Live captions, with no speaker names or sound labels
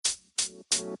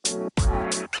Hey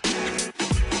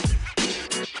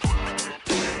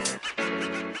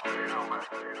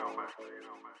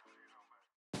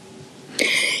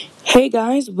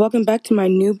guys, welcome back to my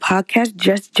new podcast,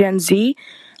 Just Gen Z.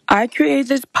 I created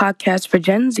this podcast for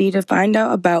Gen Z to find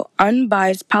out about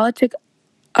unbiased politic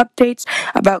updates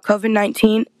about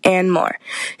COVID-19 and more.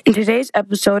 In today's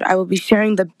episode, I will be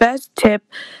sharing the best tip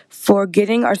for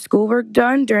getting our schoolwork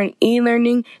done during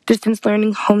e-learning, distance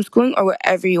learning, homeschooling, or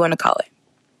whatever you want to call it.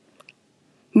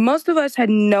 Most of us had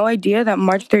no idea that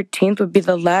March 13th would be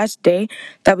the last day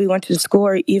that we went to school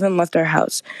or even left our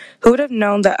house. Who would have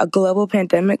known that a global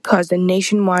pandemic caused a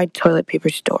nationwide toilet paper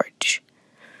shortage?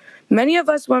 Many of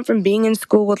us went from being in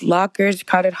school with lockers,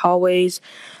 crowded hallways,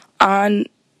 onto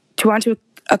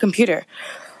a computer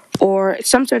or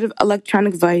some sort of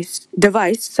electronic device,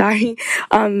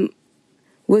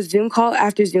 with Zoom call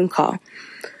after Zoom call.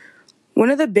 One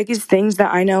of the biggest things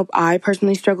that I know I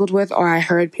personally struggled with, or I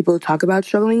heard people talk about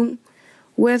struggling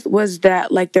with, was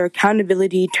that like their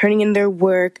accountability, turning in their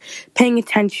work, paying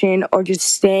attention, or just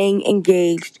staying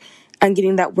engaged and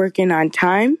getting that work in on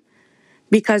time,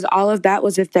 because all of that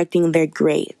was affecting their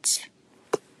grades.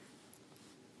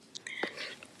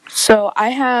 So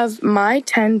I have my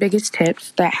 10 biggest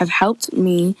tips that have helped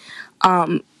me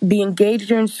be engaged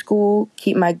during school,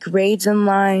 keep my grades in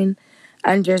line,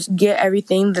 and just get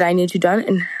everything that I need to done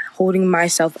and holding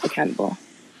myself accountable.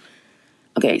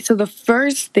 Okay, so the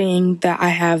first thing that I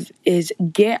have is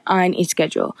get on a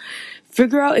schedule.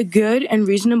 Figure out a good and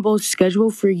reasonable schedule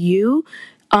for you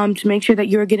to make sure that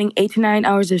you're getting 8 to 9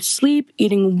 hours of sleep,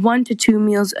 eating 1 to 2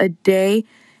 meals a day,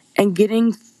 and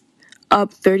getting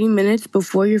up 30 minutes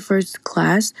before your first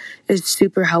class is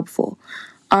super helpful.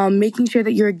 Making sure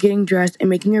that you're getting dressed and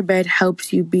making your bed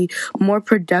helps you be more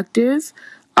productive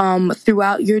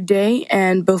throughout your day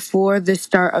and before the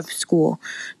start of school.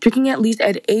 Drinking at least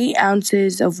 8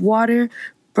 ounces of water,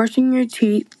 brushing your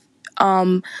teeth,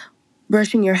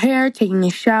 brushing your hair, taking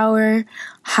a shower,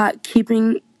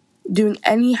 doing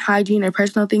any hygiene or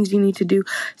personal things you need to do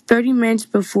 30 minutes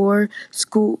before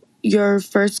school, your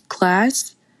first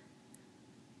class,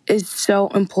 is so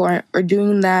important. Or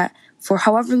doing that for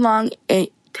however long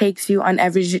it takes you. On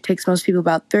average, it takes most people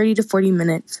about 30 to 40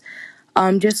 minutes,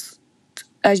 just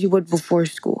as you would before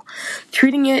school.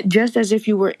 Treating it just as if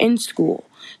you were in school.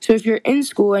 So if you're in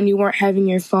school and you weren't having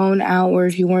your phone out, or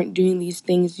if you weren't doing these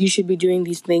things, you should be doing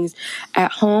these things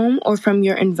at home or from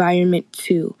your environment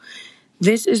too.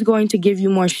 This is going to give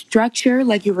you more structure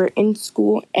like you were in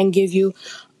school and give you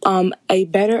a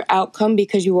better outcome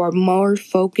because you are more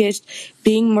focused,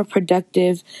 being more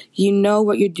productive. You know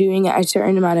what you're doing at a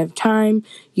certain amount of time.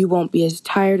 You won't be as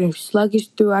tired and sluggish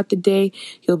throughout the day.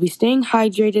 You'll be staying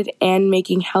hydrated and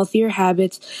making healthier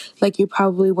habits like you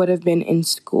probably would have been in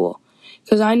school.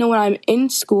 Because I know when I'm in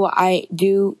school, I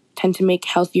do tend to make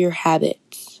healthier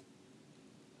habits.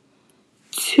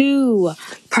 2,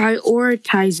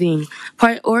 prioritizing.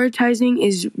 Prioritizing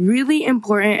is really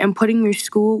important and putting your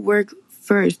schoolwork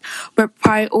first. But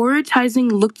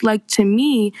prioritizing looked like to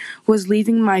me was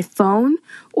leaving my phone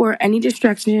or any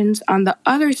distractions on the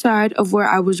other side of where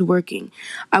I was working.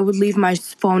 I would leave my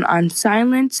phone on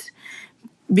silent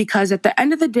because at the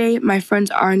end of the day, my friends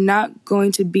are not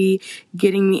going to be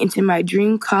getting me into my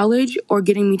dream college or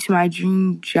getting me to my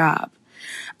dream job.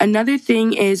 Another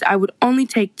thing is I would only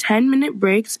take 10-minute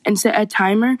breaks and set a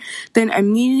timer, then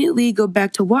immediately go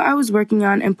back to what I was working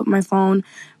on and put my phone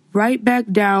right back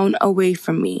down away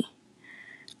from me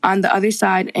on the other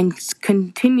side and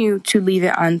continue to leave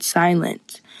it on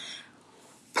silent.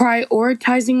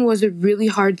 Prioritizing was a really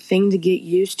hard thing to get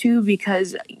used to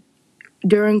because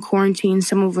during quarantine,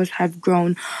 some of us have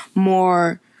grown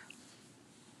more,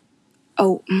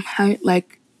 how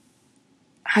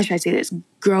should I say this?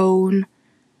 Grown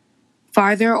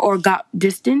farther or got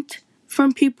distant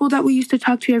from people that we used to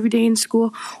talk to every day in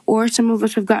school, or some of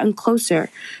us have gotten closer.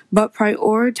 But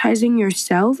prioritizing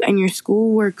yourself and your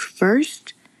schoolwork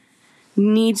first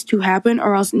needs to happen,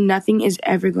 or else nothing is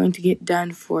ever going to get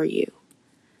done for you.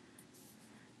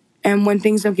 And when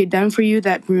things don't get done for you,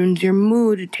 that ruins your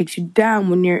mood. It takes you down.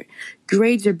 When your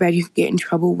grades are bad, you can get in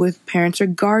trouble with parents or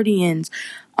guardians.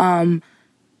 And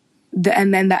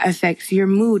then that affects your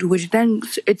mood, which then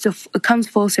it comes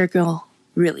full circle,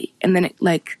 really. And then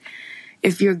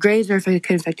if your grades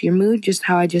can affect your mood, just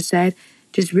how I just said,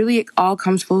 just really it all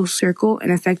comes full circle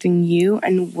and affecting you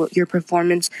and your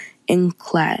performance in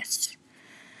class.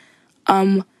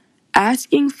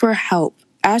 Asking for help.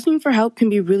 Asking for help can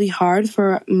be really hard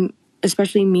for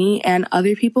especially me and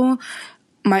other people,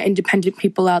 my independent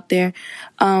people out there.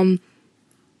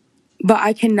 But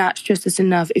I cannot stress this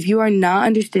enough. If you are not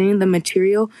understanding the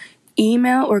material,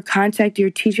 Email or contact your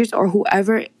teachers or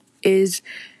whoever is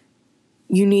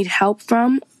you need help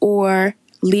from or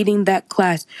leading that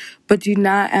class, but do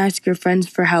not ask your friends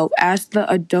for help. Ask the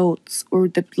adults or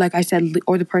like I said,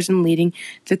 or the person leading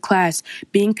the class.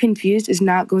 Being confused is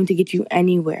not going to get you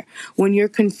anywhere. When you're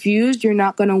confused, you're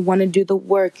not going to want to do the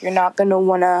work. You're not going to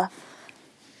want to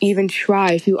even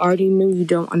try if you already knew you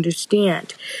don't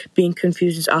understand. Being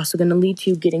confused is also going to lead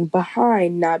to you getting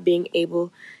behind, not being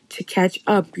able to catch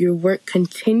up. Your work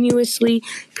continuously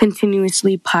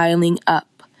piling up.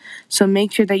 So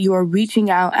make sure that you are reaching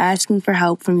out, asking for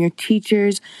help from your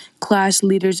teachers, class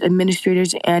leaders,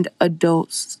 administrators, and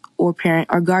adults or parent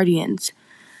or guardians.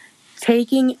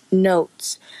 Taking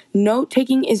notes. Note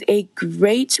taking is a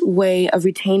great way of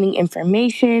retaining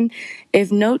information. If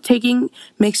note taking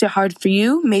makes it hard for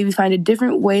you, maybe find a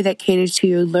different way that caters to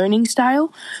your learning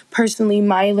style. Personally,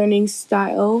 my learning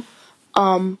style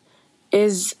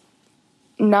is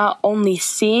not only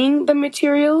seeing the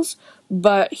materials,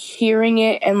 but hearing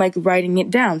it and like writing it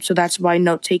down. So that's why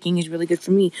note taking is really good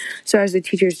for me. So as the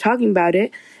teacher is talking about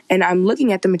it and I'm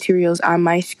looking at the materials on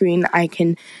my screen, I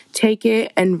can take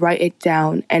it and write it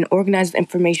down and organize the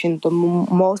information the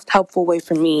most helpful way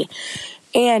for me.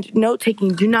 And note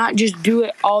taking, do not just do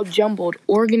it all jumbled.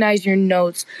 Organize your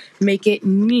notes, make it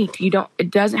neat.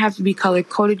 It doesn't have to be color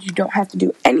coded. You don't have to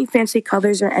do any fancy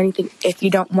colors or anything if you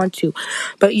don't want to.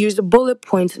 But use the bullet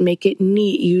points, make it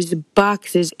neat. Use the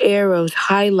boxes, arrows,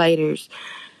 highlighters.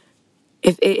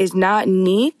 If it is not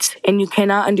neat and you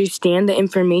cannot understand the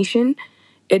information,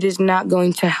 it is not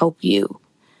going to help you.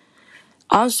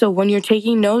 Also, when you're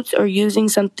taking notes or using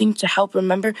something to help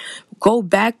remember, go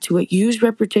back to it. Use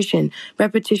repetition.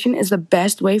 Repetition is the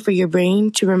best way for your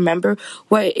brain to remember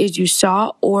what it is you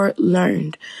saw or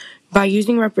learned. By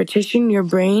using repetition, your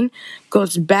brain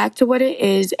goes back to what it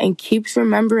is and keeps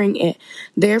remembering it.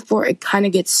 Therefore, it kind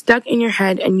of gets stuck in your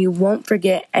head and you won't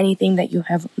forget anything that you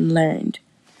have learned.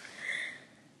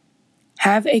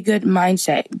 Have a good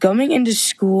mindset. Going into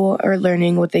school or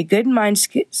learning with a good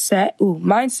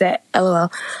mindset,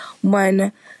 LOL.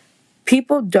 When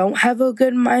people don't have a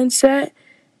good mindset,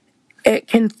 it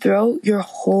can throw your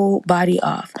whole body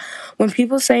off. When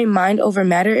people say mind over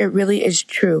matter, it really is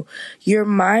true. Your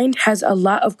mind has a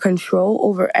lot of control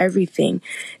over everything.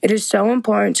 It is so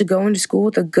important to go into school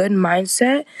with a good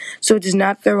mindset so it does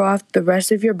not throw off the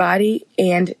rest of your body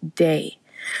and day.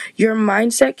 Your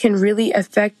mindset can really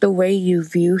affect the way you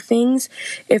view things.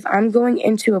 If I'm going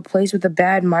into a place with a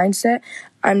bad mindset,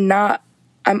 I'm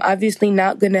obviously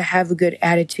not going to have a good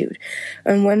attitude.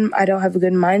 And when I don't have a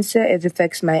good mindset, it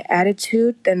affects my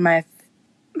attitude. Then my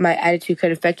attitude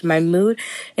could affect my mood,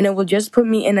 and it will just put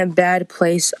me in a bad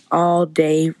place all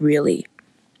day, really.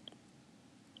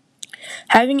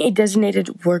 Having a designated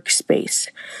workspace.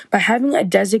 By having a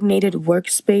designated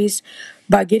workspace,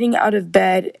 by getting out of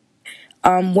bed,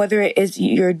 whether it is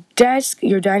your desk,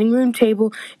 your dining room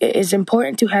table, it is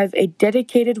important to have a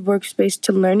dedicated workspace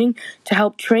to learning to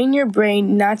help train your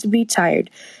brain not to be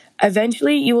tired.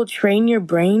 Eventually, you will train your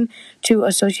brain to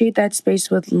associate that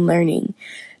space with learning.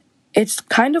 It's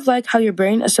kind of like how your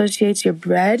brain associates your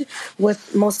bed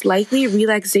with most likely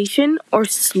relaxation or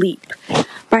sleep.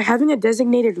 By having a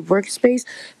designated workspace,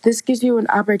 this gives you an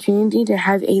opportunity to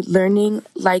have a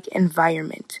learning-like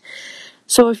environment.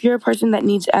 So if you're a person that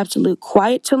needs absolute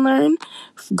quiet to learn,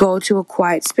 go to a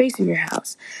quiet space in your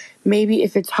house. Maybe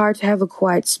if it's hard to have a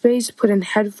quiet space, put in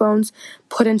headphones,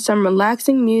 put in some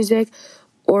relaxing music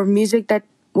or music that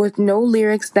with no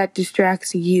lyrics that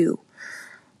distracts you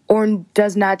or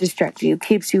does not distract you,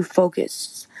 keeps you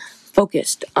focused.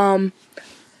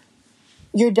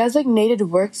 Your designated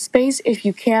workspace, if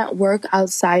you can't work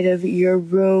outside of your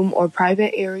room or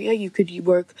private area, you could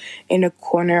work in a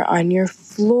corner on your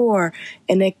floor,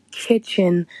 in a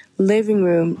kitchen, living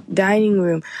room, dining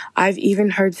room. I've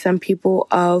even heard some people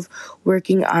of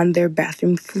working on their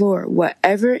bathroom floor.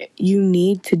 Whatever you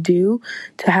need to do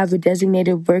to have a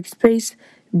designated workspace,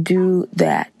 do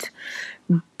that.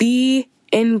 Be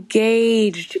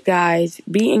engaged, guys.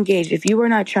 Be engaged. If you are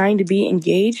not trying to be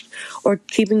engaged or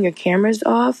keeping your cameras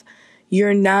off,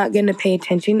 you're not going to pay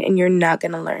attention and you're not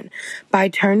going to learn. By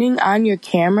turning on your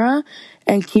camera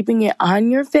and keeping it on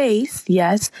your face,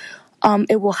 yes,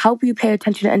 it will help you pay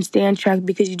attention and stay on track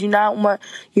because you do not want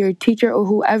your teacher or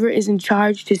whoever is in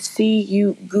charge to see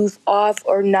you goof off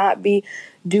or not be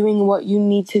doing what you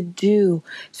need to do.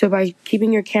 So by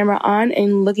keeping your camera on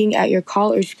and looking at your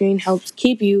call or screen helps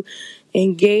keep you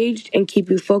engaged and keep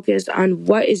you focused on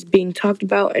what is being talked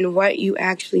about and what you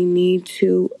actually need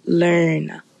to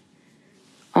learn.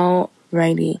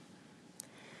 Alrighty.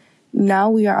 Now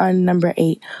we are on number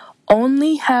 8.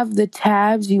 only have the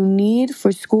tabs you need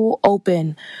for school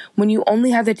open. When you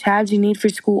only have the tabs you need for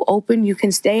school open, you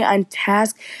can stay on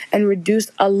task and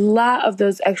reduce a lot of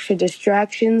those extra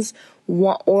distractions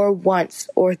or wants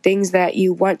or things that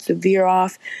you want to veer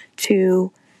off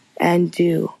to and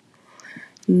do.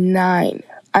 9.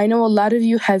 I know a lot of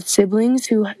you have siblings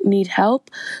who need help.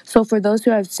 So for those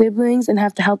who have siblings and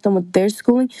have to help them with their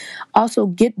schooling, also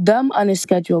get them on a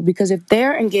schedule, because if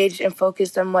they're engaged and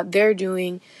focused on what they're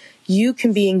doing, you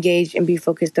can be engaged and be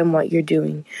focused on what you're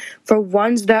doing. For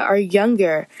ones that are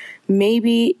younger,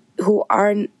 maybe who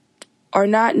are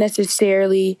not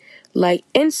necessarily like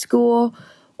in school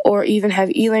or even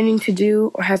have e-learning to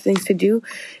do or have things to do,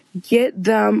 get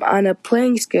them on a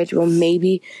playing schedule.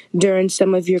 Maybe during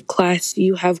some of your class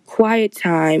you have quiet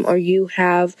time, or you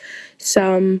have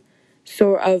some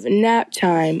sort of nap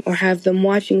time, or have them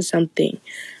watching something.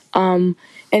 And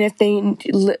if they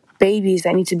babies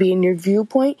that need to be in your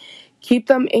viewpoint, keep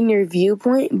them in your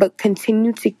viewpoint, but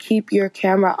continue to keep your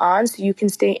camera on so you can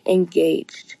stay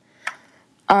engaged.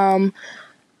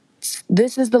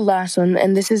 This is the last one,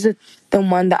 and this is the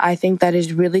one that I think that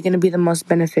is really going to be the most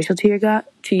beneficial to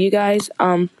you guys.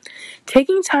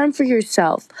 Taking time for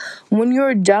yourself. When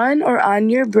you're done or on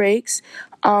your breaks,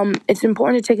 it's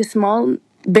important to take a small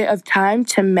bit of time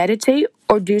to meditate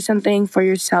or do something for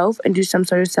yourself and do some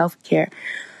sort of self-care.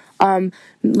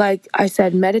 Like I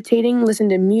said, meditating, listen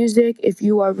to music. If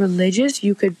you are religious,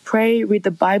 you could pray, read the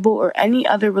Bible, or any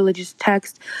other religious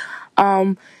text.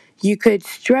 You could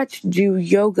stretch, do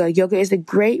yoga. Yoga is a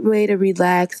great way to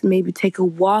relax. Maybe take a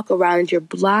walk around your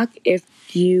block if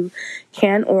you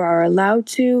can or are allowed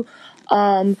to.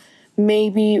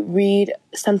 Maybe read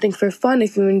something for fun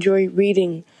if you enjoy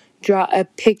reading. Draw a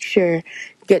picture.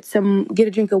 Get a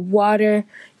drink of water.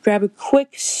 Grab a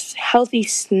quick, healthy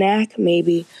snack,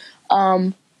 maybe.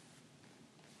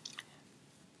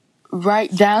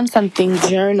 Write down something,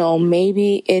 journal.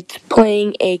 Maybe it's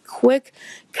playing a quick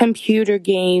computer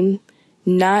game.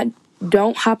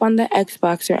 Don't hop on the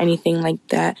Xbox or anything like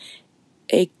that.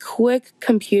 A quick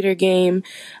computer game,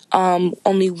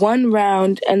 only one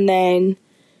round, and then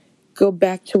go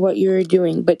back to what you're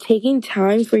doing. But taking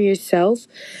time for yourself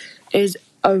is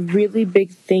a really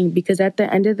big thing, because at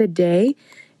the end of the day,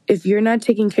 if you're not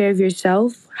taking care of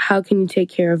yourself, how can you take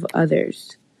care of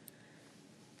others?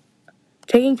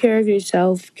 Taking care of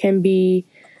yourself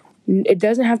it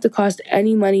doesn't have to cost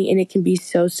any money, and it can be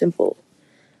so simple.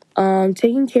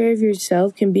 Taking care of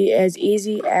yourself can be as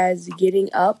easy as getting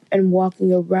up and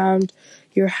walking around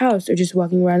your house, or just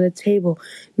walking around the table.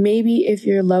 Maybe if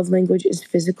your love language is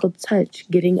physical touch,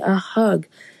 getting a hug,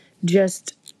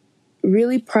 just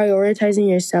really prioritizing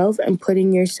yourself and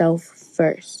putting yourself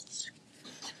first.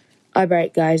 All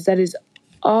right, guys, that is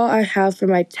all I have for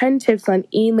my 10 tips on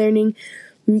e-learning.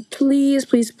 Please,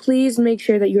 please, please make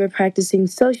sure that you are practicing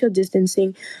social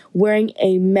distancing, wearing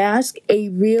a mask, a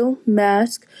real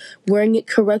mask, wearing it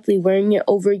correctly, wearing it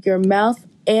over your mouth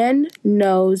and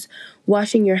nose,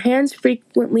 washing your hands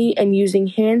frequently and using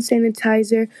hand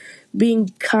sanitizer, being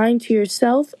kind to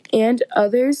yourself and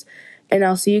others, and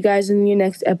I'll see you guys in your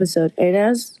next episode. And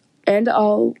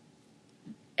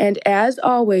as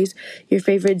always, your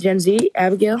favorite Gen Z,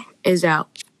 Abigail, is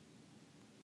out.